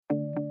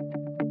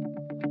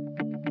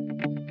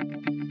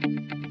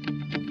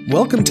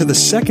Welcome to the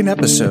second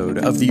episode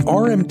of the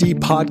RMD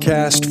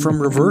podcast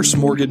from Reverse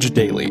Mortgage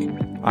Daily.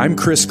 I'm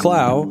Chris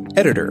Clow,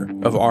 editor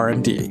of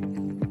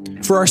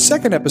RMD. For our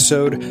second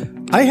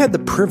episode, I had the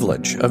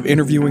privilege of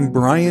interviewing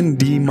Brian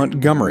D.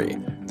 Montgomery,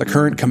 the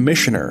current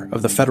commissioner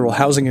of the Federal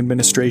Housing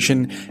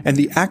Administration and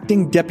the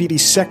acting deputy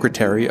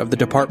secretary of the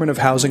Department of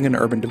Housing and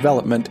Urban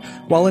Development,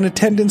 while in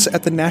attendance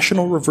at the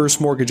National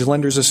Reverse Mortgage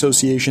Lenders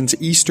Association's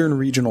Eastern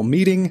Regional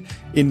Meeting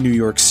in New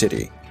York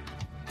City.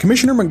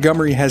 Commissioner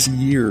Montgomery has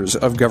years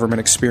of government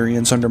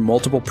experience under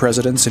multiple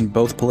presidents in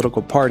both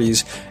political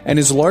parties and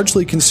is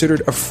largely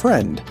considered a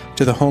friend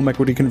to the home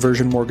equity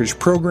conversion mortgage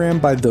program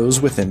by those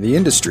within the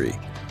industry.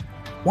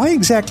 Why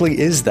exactly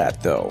is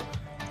that, though?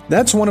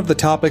 That's one of the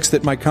topics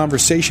that my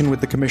conversation with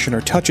the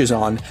commissioner touches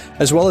on,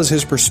 as well as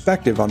his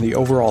perspective on the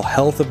overall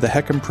health of the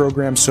HECM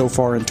program so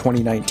far in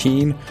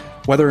 2019,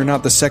 whether or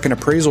not the second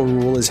appraisal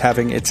rule is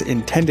having its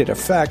intended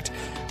effect,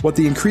 what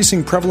the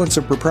increasing prevalence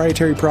of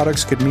proprietary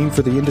products could mean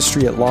for the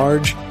industry at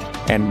large,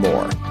 and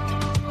more.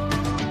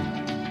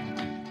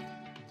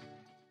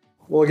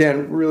 Well,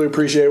 again, really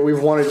appreciate it.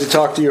 We've wanted to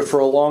talk to you for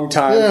a long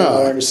time. Yeah.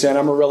 I understand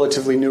I'm a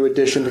relatively new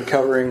addition to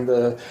covering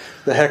the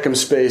HECM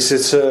space.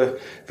 It's a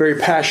very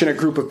passionate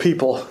group of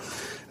people,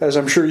 as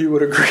I'm sure you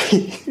would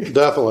agree.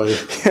 Definitely.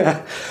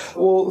 Yeah.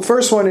 Well,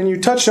 first one, and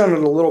you touched on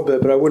it a little bit,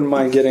 but I wouldn't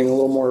mind getting a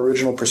little more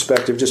original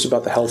perspective just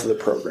about the health of the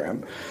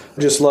program.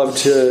 I'd just love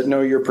to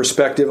know your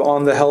perspective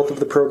on the health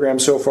of the program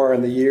so far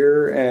in the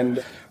year,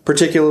 and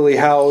particularly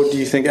how do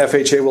you think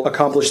FHA will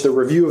accomplish the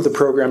review of the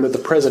program that the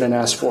president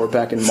asked for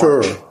back in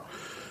March? Sure.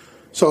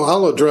 So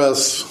I'll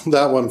address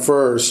that one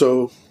first.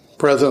 So the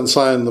president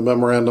signed the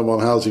memorandum on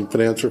housing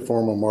finance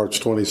reform on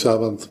March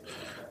 27th.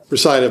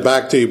 Recite it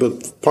back to you,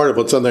 but part of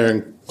what's in there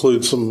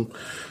includes some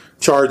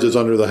charges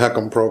under the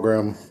HECM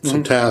program,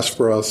 some tasks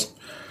for us,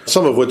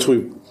 some of which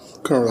we've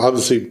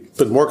obviously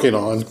been working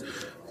on,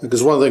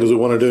 because one of the things we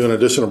want to do, in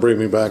addition to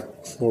bringing back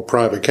more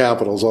private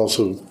capital, is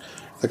also,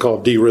 I call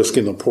it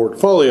de-risking the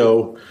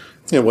portfolio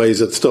in ways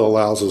that still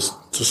allows us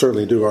to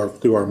certainly do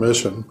our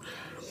mission.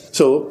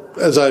 So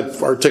as I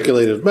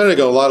articulated a minute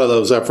ago, a lot of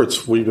those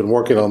efforts we've been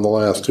working on the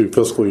last 2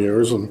 fiscal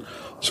years, and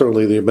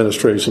certainly the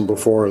administration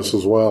before us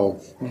as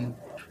well.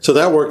 So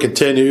that work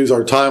continues.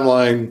 Our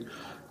timeline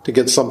to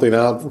get something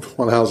out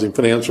on housing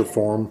finance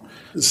reform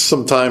is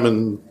sometime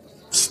in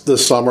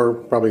this summer,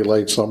 probably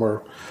late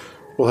summer.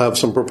 We'll have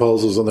some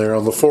proposals in there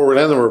on the forward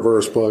and the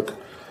reverse book,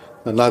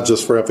 and not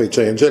just for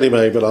FHA and Ginnie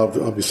Mae, but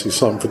obviously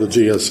some for the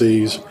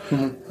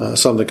GSEs,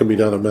 some that can be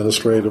done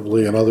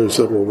administratively, and others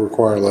that will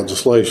require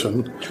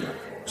legislation.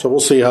 So we'll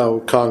see how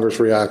Congress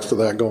reacts to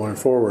that going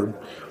forward.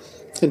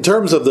 In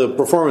terms of the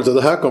performance of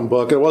the HECM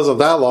book, it wasn't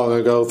that long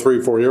ago,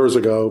 3-4 years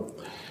ago,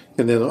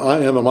 in the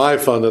MMI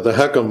fund that the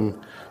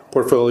HECM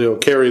portfolio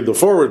carried the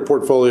forward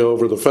portfolio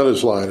over the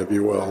finish line, if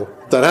you will.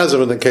 That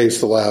hasn't been the case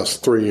the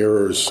last 3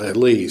 years at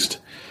least.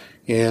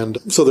 And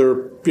so there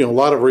are a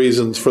lot of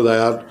reasons for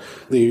that.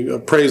 The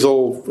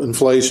appraisal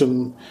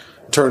inflation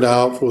turned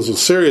out was a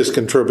serious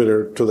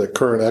contributor to the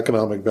current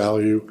economic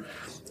value.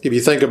 If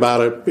you think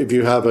about it, if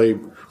you have a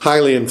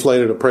highly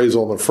inflated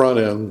appraisal on the front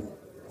end,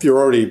 you're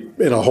already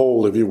in a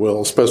hole, if you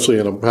will, especially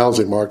in a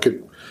housing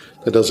market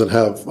that doesn't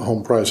have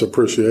home price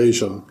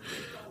appreciation.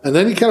 And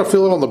then you kind of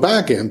feel it on the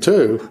back end,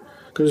 too,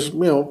 because, a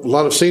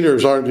lot of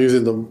seniors aren't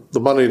using the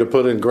money to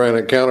put in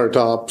granite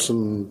countertops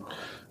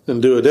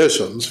and do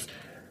additions.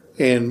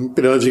 And,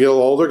 as you get a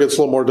little older, it gets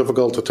a little more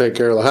difficult to take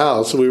care of the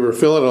house. So we were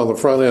feeling it on the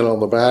front end, on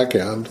the back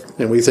end,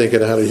 and we think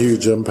it had a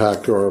huge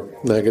impact to our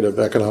negative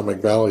economic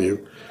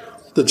value.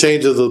 The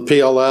changes of the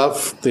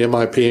PLF, the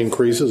MIP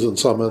increases in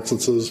some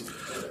instances,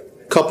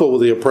 coupled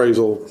with the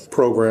appraisal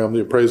program,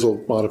 the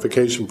appraisal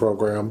modification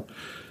program,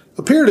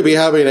 appear to be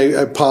having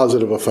a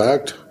positive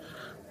effect.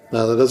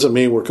 Now, that doesn't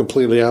mean we're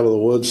completely out of the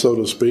woods, so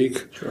to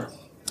speak. Sure.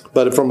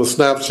 But from a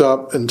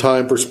snapshot in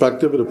time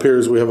perspective, it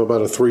appears we have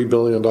about a $3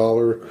 billion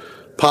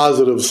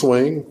positive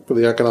swing for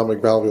the economic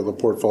value of the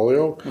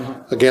portfolio.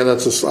 Again,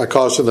 I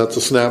caution that's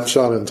a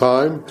snapshot in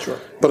time,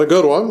 but a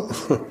good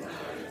one.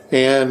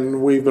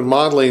 And we've been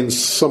modeling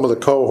some of the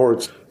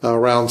cohorts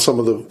around some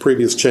of the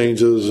previous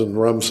changes in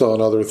REMSA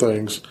and other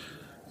things.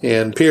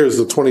 And appears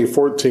the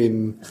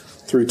 2014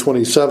 through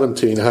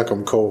 2017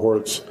 HECM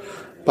cohorts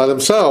by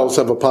themselves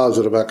have a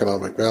positive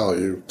economic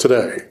value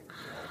today.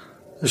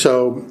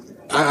 So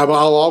I'll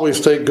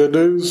always take good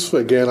news.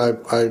 Again,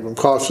 I'm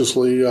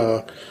cautiously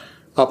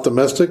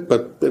optimistic,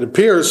 but it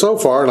appears so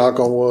far, knock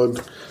on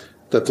wood,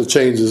 that the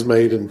changes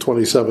made in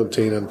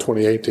 2017 and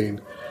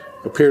 2018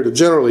 appear to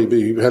generally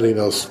be heading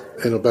us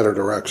in a better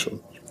direction.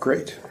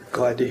 Great.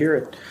 Glad to hear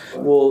it.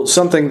 Well,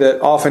 something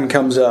that often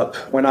comes up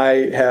when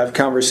I have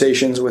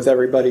conversations with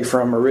everybody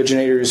from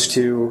originators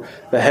to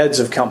the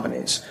heads of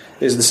companies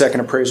is the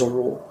second appraisal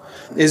rule.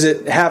 Is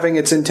it having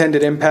its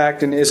intended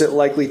impact, and is it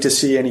likely to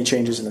see any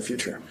changes in the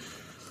future?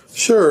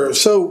 Sure.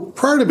 So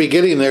prior to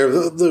beginning there,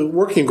 the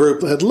working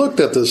group had looked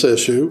at this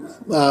issue,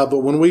 but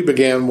when we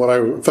began what I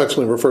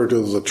affectionately refer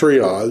to as a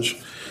triage,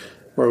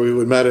 where we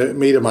would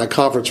meet in my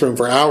conference room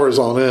for hours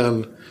on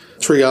end,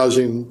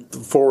 triaging the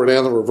forward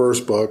and the reverse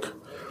book,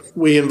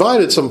 we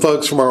invited some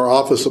folks from our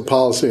Office of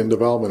Policy and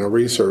Development and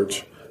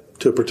Research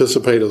to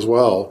participate as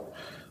well.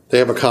 They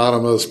have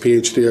economists,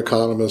 PhD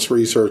economists,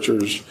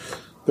 researchers.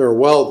 They're a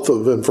wealth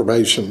of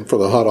information for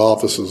the HUD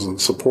offices and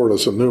support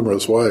us in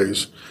numerous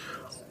ways.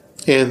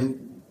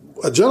 And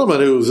a gentleman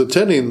who was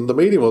attending the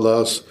meeting with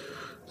us,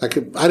 I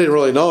didn't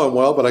really know him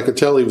well, but I could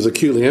tell he was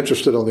acutely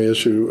interested on the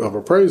issue of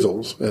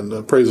appraisals and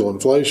appraisal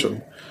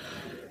inflation.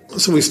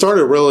 So we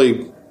started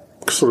really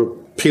sort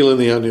of peeling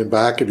the onion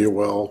back, if you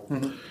will,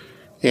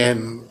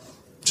 and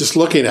just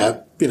looking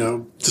at,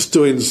 just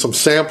doing some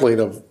sampling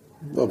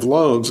of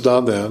loans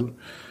done then,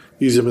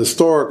 using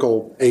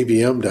historical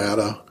ABM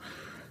data.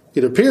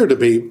 It appeared to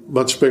be a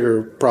much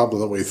bigger problem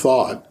than we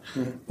thought.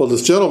 Well,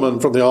 this gentleman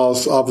from the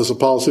Office of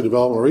Policy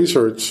Development and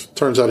Research,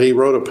 turns out he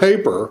wrote a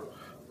paper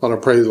on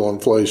appraisal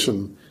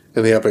inflation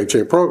in the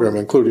FHA program,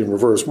 including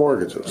reverse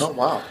mortgages. Oh,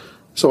 wow.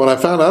 So when I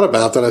found out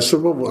about that, I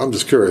said, well, I'm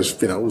just curious,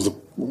 when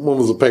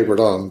was the paper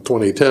done,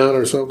 2010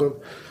 or something?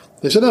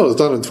 They said, no, it was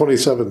done in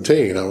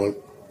 2017. I went,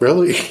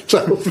 really?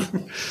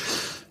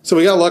 So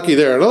we got lucky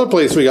there. Another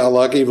place we got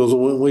lucky was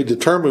when we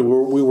determined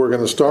we were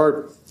going to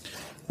start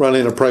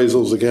running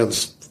appraisals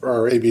against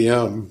our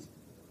ABM.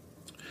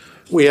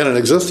 We had an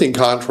existing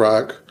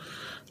contract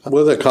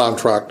with a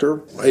contractor,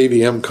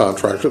 ABM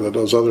contractor that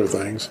does other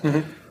things,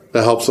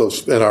 that helps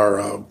us in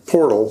our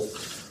portal,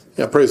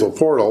 appraisal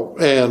portal,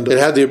 and it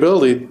had the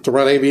ability to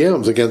run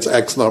ABMs against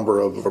X number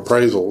of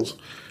appraisals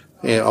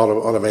and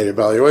automated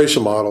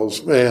valuation models,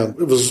 and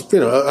it was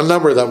a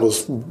number that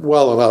was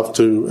well enough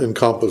to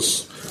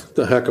encompass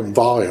the heck of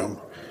volume.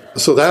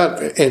 So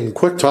that in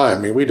quick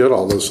time, we did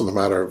all this in a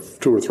matter of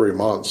 2 or 3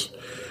 months,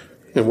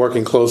 and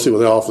working closely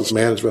with the office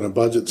management and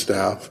budget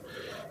staff.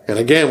 And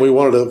again, we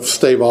wanted to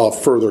stave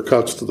off further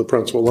cuts to the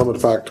principal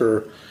limit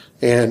factor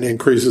and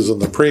increases in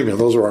the premium.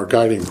 Those are our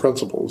guiding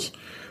principles.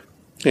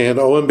 And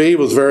OMB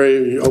was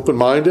very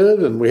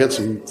open-minded, and we had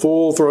some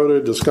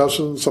full-throated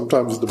discussions,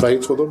 sometimes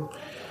debates with them.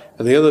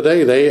 At the end of the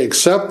day, they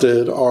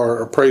accepted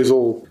our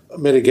appraisal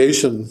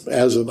mitigation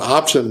as an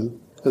option,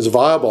 as a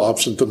viable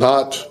option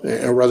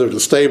to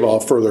stave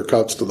off further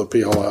cuts to the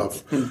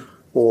PLF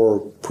or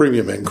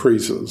premium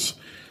increases.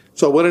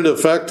 So it went into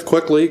effect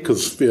quickly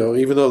because,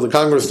 even though the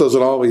Congress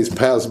doesn't always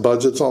pass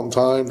budgets on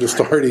time to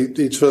start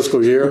each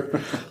fiscal year,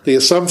 the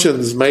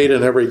assumptions made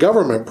in every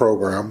government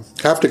program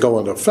have to go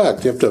into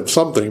effect. You have to have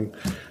something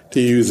to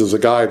use as a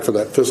guide for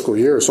that fiscal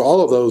year. So all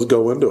of those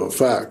go into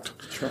effect.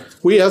 Sure.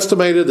 We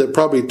estimated that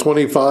probably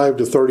 25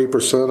 to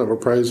 30% of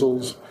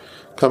appraisals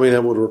coming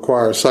in would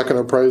require a second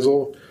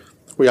appraisal.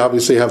 We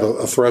obviously have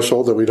a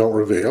threshold that we don't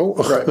reveal.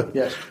 Right,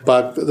 yes.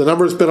 But the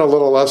number's been a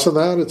little less than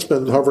that. It's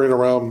been hovering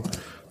around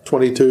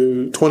 20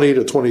 to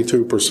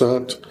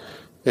 22%.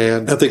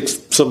 And I think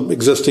some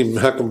existing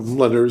HECM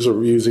lenders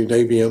are using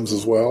ABMs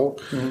as well,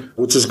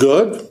 which is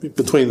good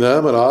between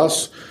them and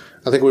us.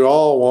 I think we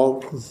all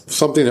want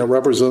something that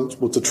represents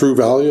what the true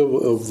value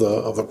of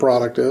the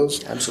product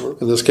is.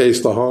 Absolutely. In this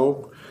case, the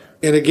home.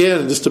 And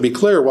again, just to be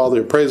clear, while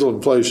the appraisal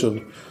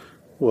inflation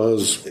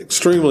was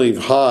extremely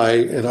high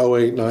in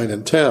 08, 9,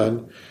 and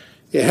 10,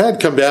 it had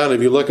come down.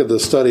 If you look at the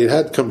study, it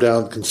had come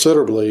down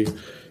considerably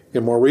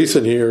in more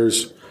recent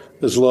years,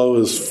 as low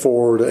as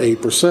 4 to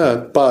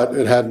 8%, but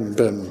it hadn't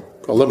been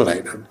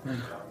eliminated.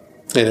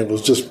 And it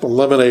was just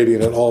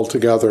eliminating it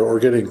altogether or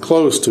getting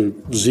close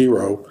to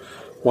 0.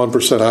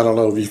 1%, I don't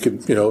know if you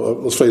could,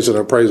 let's face it,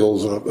 appraisal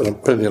is an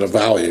opinion of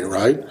value,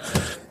 right?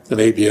 And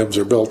ABMs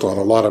are built on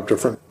a lot of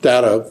different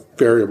data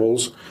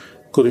variables,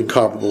 including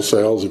comparable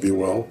sales, if you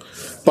will.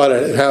 But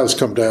it has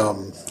come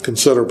down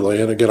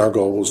considerably, and again, our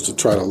goal was to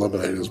try to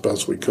eliminate it as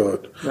best we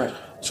could. Right.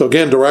 So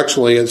again,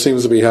 directionally, it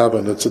seems to be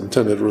having its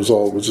intended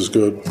result, which is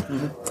good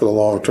for the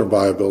long-term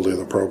viability of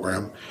the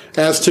program.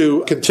 As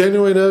to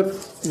continuing it,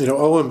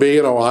 OMB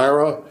and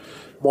OIRA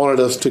wanted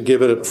us to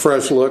give it a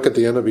fresh look at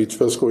the end of each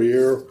fiscal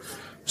year.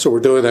 So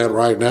we're doing that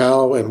right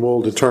now, and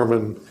we'll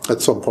determine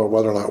at some point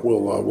whether or not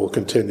we'll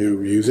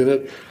continue using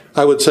it.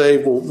 I would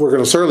say we're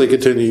going to certainly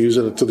continue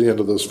using it to the end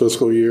of this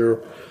fiscal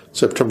year,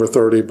 September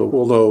 30, but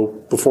we'll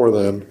know before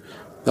then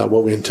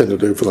what we intend to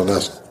do for the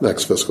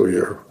next fiscal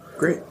year.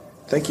 Great.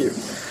 Thank you.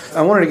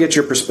 I wanted to get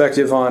your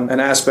perspective on an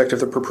aspect of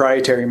the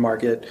proprietary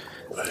market.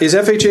 Is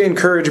FHA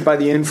encouraged by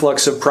the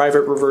influx of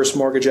private reverse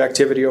mortgage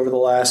activity over the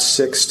last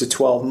 6 to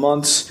 12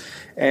 months?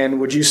 And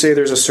would you say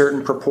there's a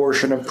certain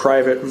proportion of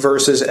private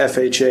versus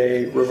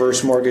FHA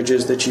reverse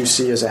mortgages that you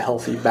see as a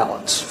healthy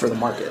balance for the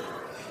market?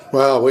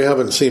 Well, we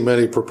haven't seen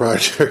many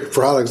proprietary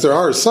products. There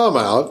are some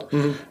out.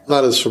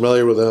 Not as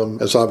familiar with them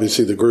as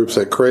obviously the groups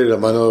that created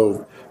them. I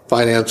know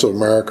Finance of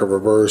America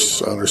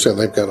Reverse, I understand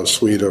they've got a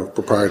suite of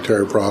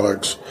proprietary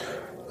products.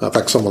 In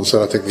fact, someone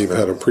said I think they even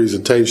had a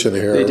presentation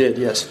here. They did,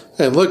 yes.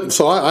 And look,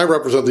 so I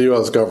represent the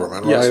U.S.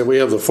 government, right? Yes. We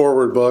have the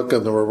forward book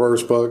and the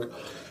reverse book.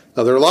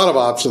 Now, there are a lot of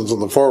options on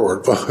the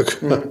forward book.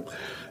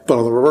 But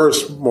on the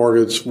reverse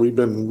mortgage, we've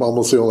been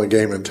almost the only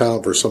game in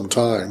town for some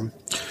time.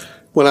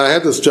 When I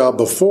had this job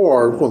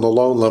before, when the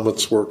loan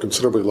limits were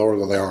considerably lower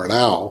than they are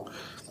now,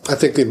 I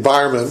think the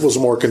environment was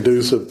more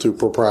conducive to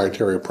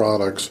proprietary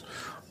products.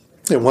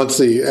 And once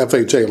the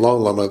FHA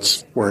loan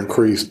limits were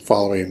increased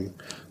following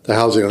the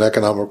Housing and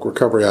Economic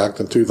Recovery Act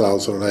in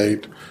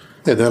 2008,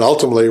 and then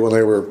ultimately when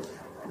they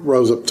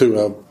rose up to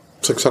a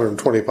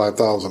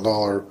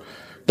 $625,000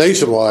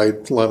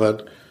 nationwide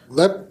limit,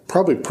 that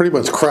probably pretty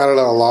much crowded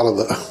out a lot of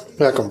the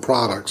HECM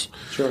products,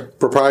 sure,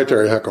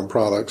 proprietary HECM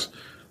products.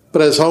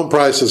 But as home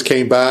prices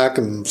came back,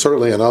 and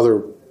certainly in other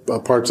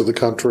parts of the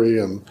country,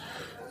 and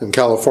in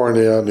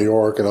California, New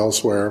York, and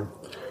elsewhere,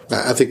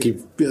 I think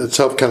it's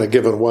helped kind of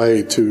given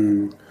way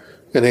to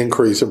an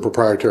increase in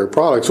proprietary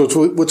products, which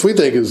we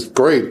think is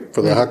great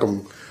for the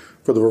HECM,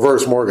 for the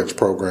reverse mortgage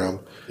program.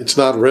 It's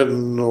not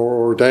written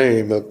or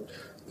ordained that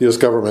the U.S.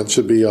 government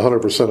should be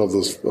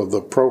 100% of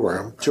the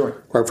program. Sure.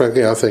 Quite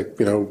frankly, I think,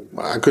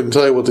 I couldn't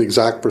tell you what the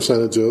exact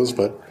percentage is,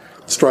 but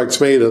it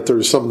strikes me that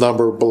there's some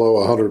number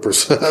below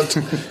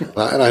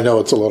 100%. And I know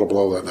it's a little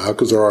below that now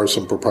because there are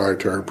some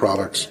proprietary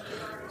products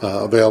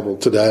available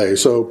today.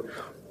 So,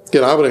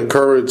 I would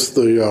encourage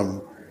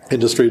the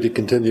industry to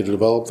continue to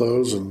develop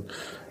those. And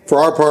for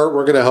our part,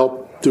 we're going to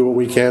help do what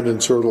we can to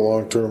ensure the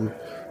long-term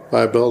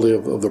viability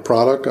of the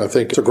product. I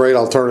think it's a great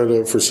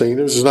alternative for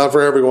seniors. It's not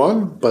for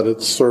everyone, but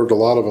it's served a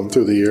lot of them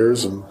through the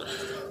years, and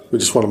we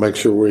just want to make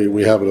sure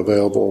we have it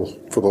available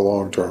for the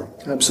long term.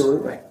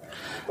 Absolutely.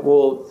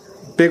 Well,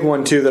 big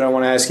one, too, that I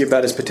want to ask you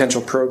about is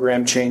potential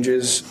program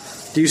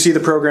changes. Do you see the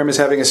program as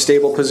having a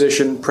stable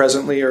position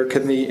presently, or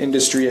can the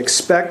industry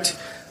expect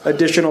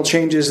additional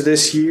changes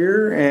this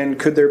year? And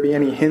could there be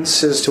any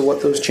hints as to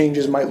what those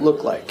changes might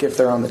look like if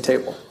they're on the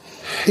table?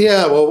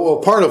 Yeah, well,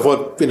 part of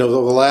what, the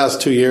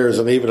last 2 years,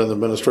 and even in the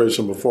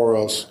administration before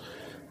us,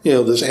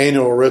 this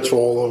annual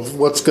ritual of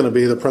what's going to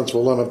be the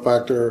principal limit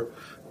factor,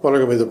 what are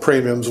going to be the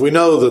premiums. We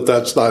know that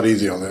that's not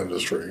easy on the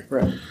industry.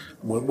 Right.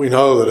 We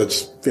know that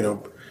it's,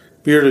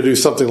 if you're to do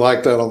something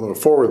like that on the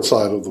forward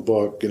side of the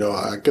book,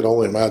 I could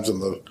only imagine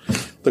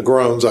the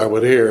groans I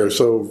would hear.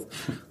 So,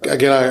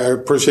 again, I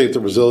appreciate the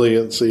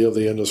resiliency of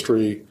the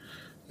industry,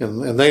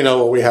 and they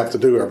know what we have to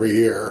do every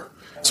year.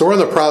 So we're in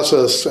the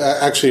process,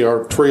 actually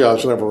our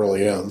triage never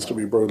really ends, to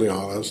be brutally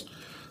honest,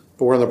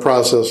 but we're in the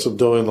process of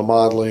doing the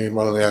modeling,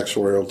 running the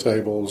actuarial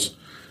tables,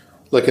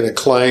 looking at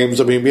claims.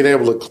 Being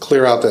able to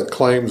clear out that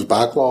claims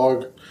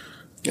backlog.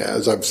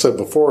 As I've said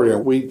before,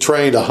 we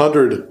trained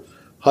 100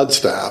 HUD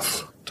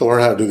staff to learn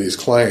how to do these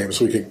claims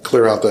so we could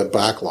clear out that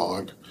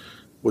backlog,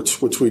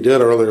 which we did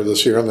earlier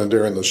this year, and then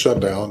during the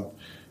shutdown,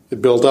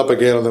 it built up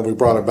again, and then we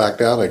brought it back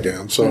down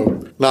again.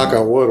 So, knock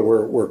on wood,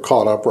 we're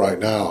caught up right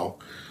now.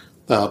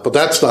 But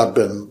that's not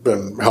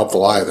been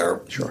helpful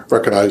either. Sure.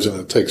 Recognizing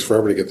it takes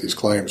forever to get these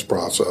claims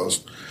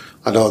processed.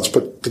 I know it's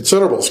put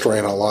considerable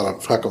strain on a lot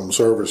of HECM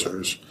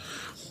servicers.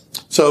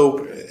 So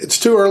it's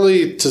too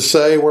early to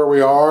say where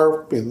we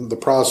are in the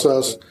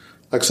process.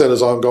 Like I said,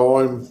 is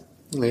ongoing,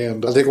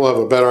 and I think we'll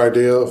have a better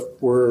idea.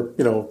 We're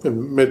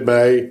in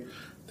mid-May.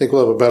 I think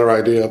we'll have a better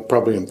idea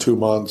probably in 2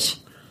 months.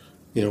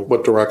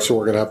 What direction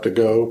we're going to have to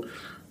go.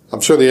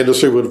 I'm sure the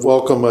industry would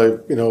welcome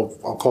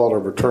I'll call it a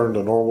return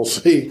to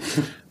normalcy.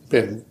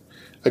 And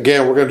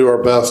again, we're going to do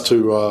our best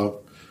to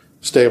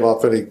stave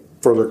off any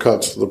further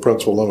cuts to the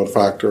principal limit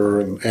factor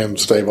and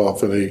stave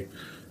off any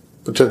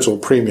potential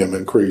premium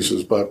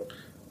increases. But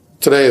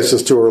today it's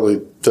just too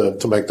early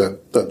to make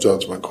that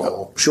judgment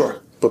call.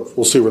 Sure. But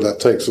we'll see where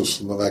that takes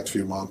us in the next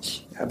few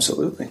months.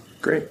 Absolutely.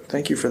 Great.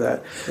 Thank you for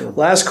that.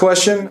 Last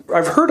question.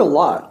 I've heard a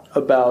lot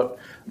about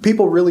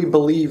people really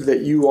believe that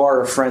you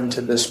are a friend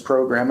to this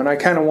program, and I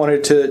kind of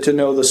wanted to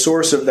know the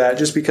source of that,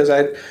 just because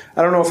I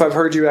don't know if I've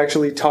heard you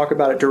actually talk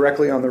about it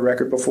directly on the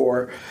record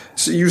before.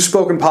 So you've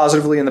spoken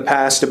positively in the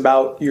past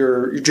about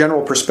your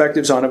general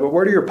perspectives on it, but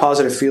where do your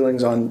positive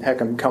feelings on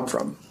HECM come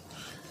from?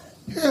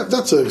 Yeah,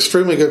 that's an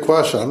extremely good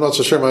question. I'm not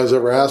so sure anybody's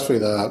ever asked me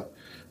that,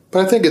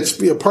 but I think it's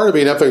part of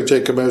being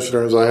FHA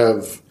commissioner is I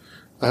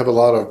have a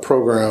lot of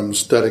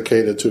programs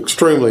dedicated to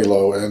extremely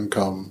low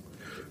income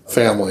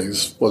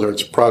families, whether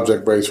it's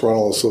project-based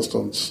rental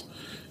assistance,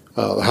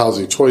 the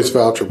Housing Choice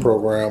Voucher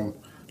Program,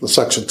 the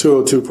Section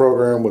 202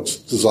 program, which is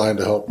designed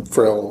to help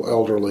frail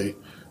elderly,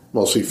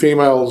 mostly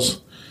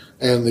females,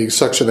 and the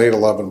Section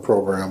 811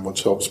 program,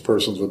 which helps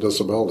persons with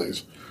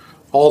disabilities.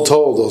 All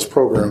told, those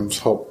programs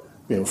help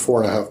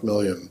 4.5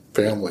 million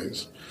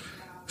families.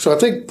 So I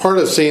think part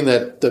of seeing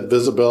that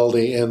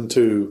visibility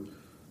into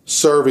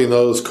serving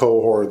those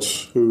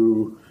cohorts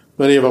who,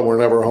 many of them were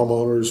never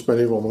homeowners,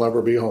 many of them will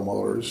never be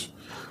homeowners.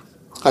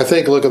 I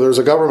think, look, there's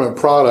a government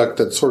product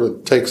that sort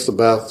of takes the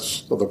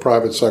best of the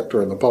private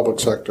sector and the public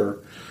sector.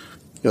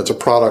 It's a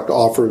product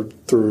offered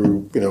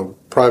through,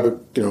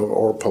 private,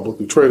 or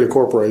publicly traded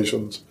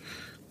corporations.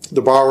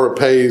 The borrower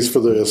pays for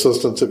the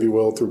assistance, if you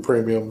will, through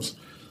premiums.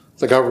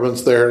 The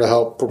government's there to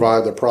help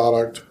provide the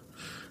product.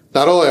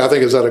 Not only, I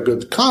think, is that a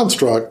good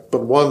construct,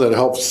 but one that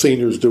helps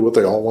seniors do what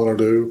they all want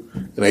to do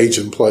and age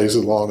in place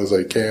as long as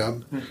they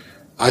can.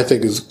 I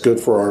think is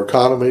good for our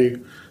economy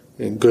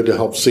and good to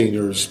help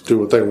seniors do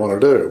what they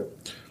want to do.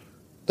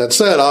 That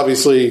said,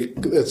 obviously,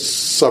 it's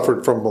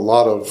suffered from a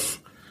lot of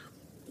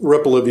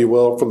ripple, if you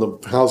will, from the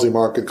housing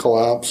market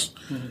collapse,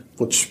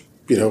 which,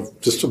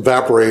 just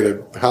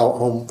evaporated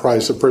home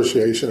price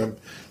appreciation in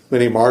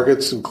many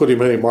markets, including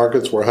many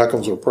markets where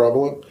HECMs were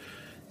prevalent.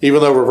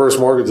 Even though reverse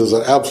mortgages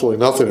had absolutely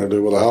nothing to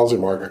do with the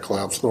housing market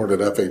collapse, nor did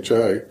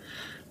FHA,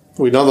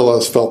 we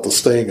nonetheless felt the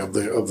sting of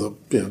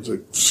the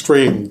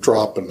extreme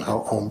drop in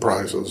home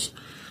prices.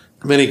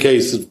 In many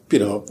cases,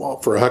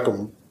 for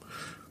HECM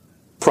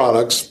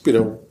products, they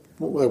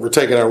were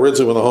taken out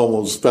originally when the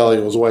home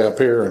value was way up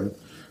here, and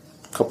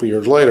a couple of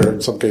years later, in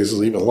some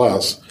cases even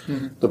less,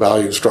 the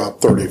values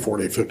dropped 30,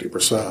 40,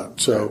 50%.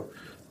 So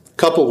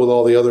coupled with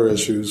all the other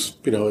issues,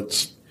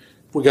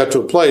 we got to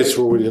a place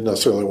where we didn't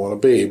necessarily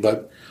want to be.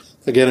 But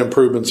again,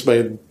 improvements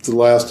made the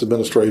last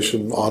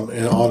administration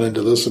on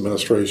into this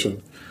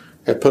administration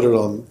had put it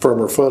on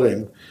firmer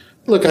footing.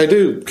 Look, I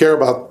do care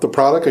about the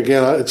product.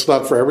 Again, it's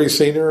not for every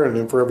senior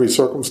and for every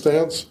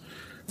circumstance.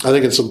 I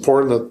think it's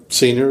important that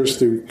seniors,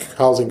 through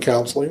housing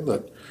counseling,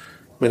 that in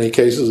many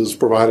cases is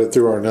provided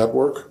through our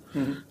network.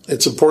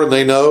 It's important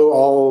they know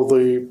all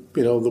the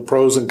the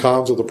pros and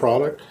cons of the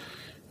product.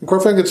 And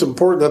quite frankly, it's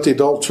important that the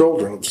adult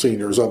children of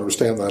seniors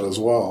understand that as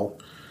well.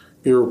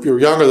 You're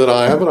younger than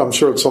I am, and I'm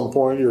sure at some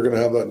point you're going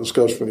to have that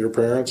discussion with your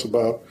parents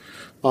about,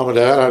 Mom and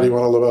Dad, how do you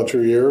want to live out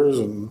your years?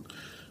 And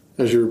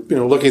as you're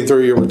looking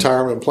through your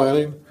retirement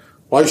planning,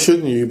 why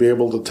shouldn't you be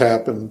able to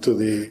tap into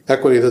the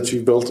equity that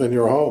you've built in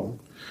your home?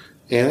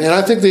 And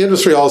I think the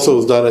industry also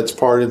has done its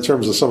part in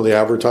terms of some of the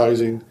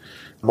advertising,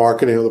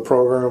 marketing of the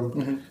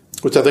program,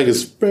 which I think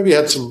has maybe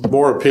had some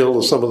more appeal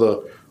to some of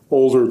the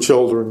older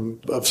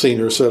children of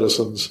senior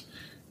citizens.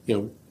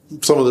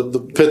 Some of the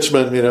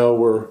pitchmen,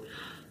 were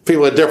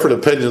people had different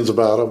opinions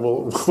about them,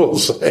 we'll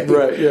say.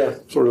 Right, yeah.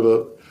 Sort of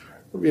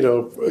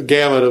a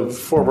gamut of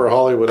former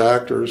Hollywood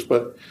actors,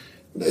 but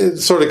it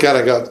sort of kind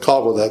of got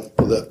caught with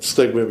that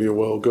stigma, if you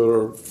will, good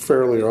or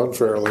fairly or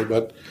unfairly.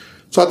 But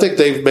so I think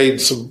they've made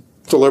some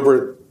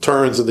deliberate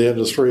turns in the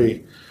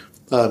industry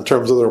in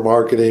terms of their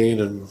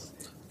marketing and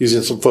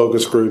using some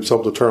focus groups to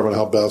help determine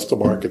how best to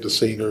market to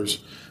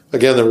seniors.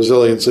 Again, the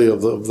resiliency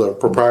of the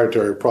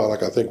proprietary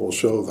product, I think, will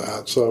show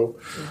that. So,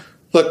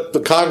 look,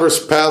 the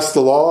Congress passed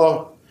the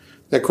law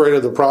that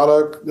created the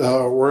product.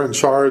 We're in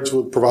charge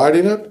with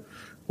providing it.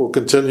 We'll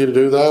continue to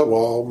do that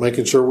while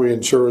making sure we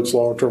ensure its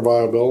long-term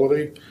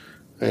viability.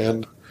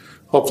 And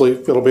hopefully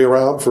it'll be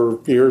around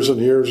for years and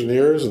years and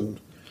years.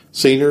 And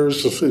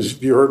seniors, as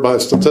you heard by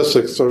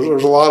statistics,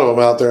 there's a lot of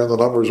them out there and the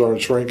numbers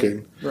aren't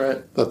shrinking.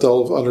 Right. That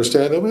they'll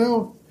understand,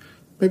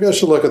 maybe I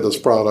should look at this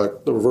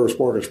product, the reverse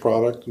mortgage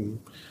product.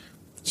 And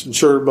it's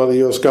insured by the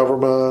U.S.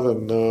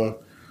 government and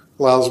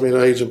allows me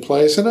to age in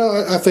place. And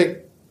I think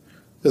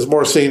as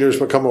more seniors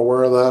become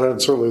aware of that,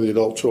 and certainly the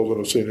adult children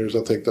of seniors,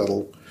 I think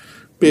that'll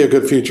be a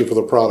good future for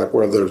the product,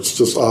 whether it's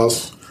just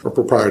us or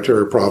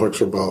proprietary products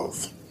or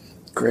both.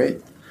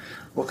 Great.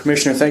 Well,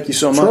 Commissioner, thank you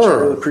so much. Sure. I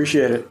really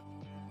appreciate it.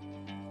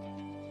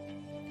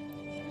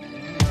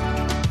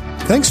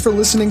 Thanks for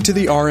listening to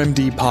the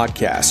RMD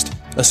podcast.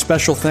 A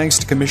special thanks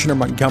to Commissioner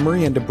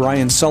Montgomery and to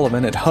Brian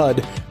Sullivan at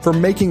HUD for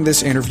making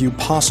this interview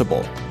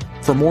possible.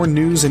 For more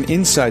news and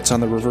insights on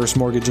the reverse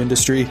mortgage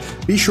industry,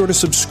 be sure to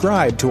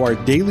subscribe to our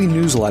daily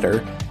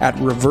newsletter at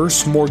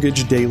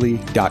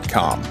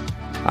reversemortgagedaily.com.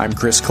 I'm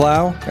Chris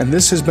Clow, and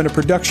this has been a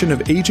production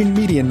of Aging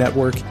Media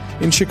Network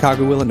in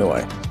Chicago,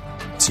 Illinois.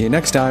 See you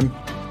next time.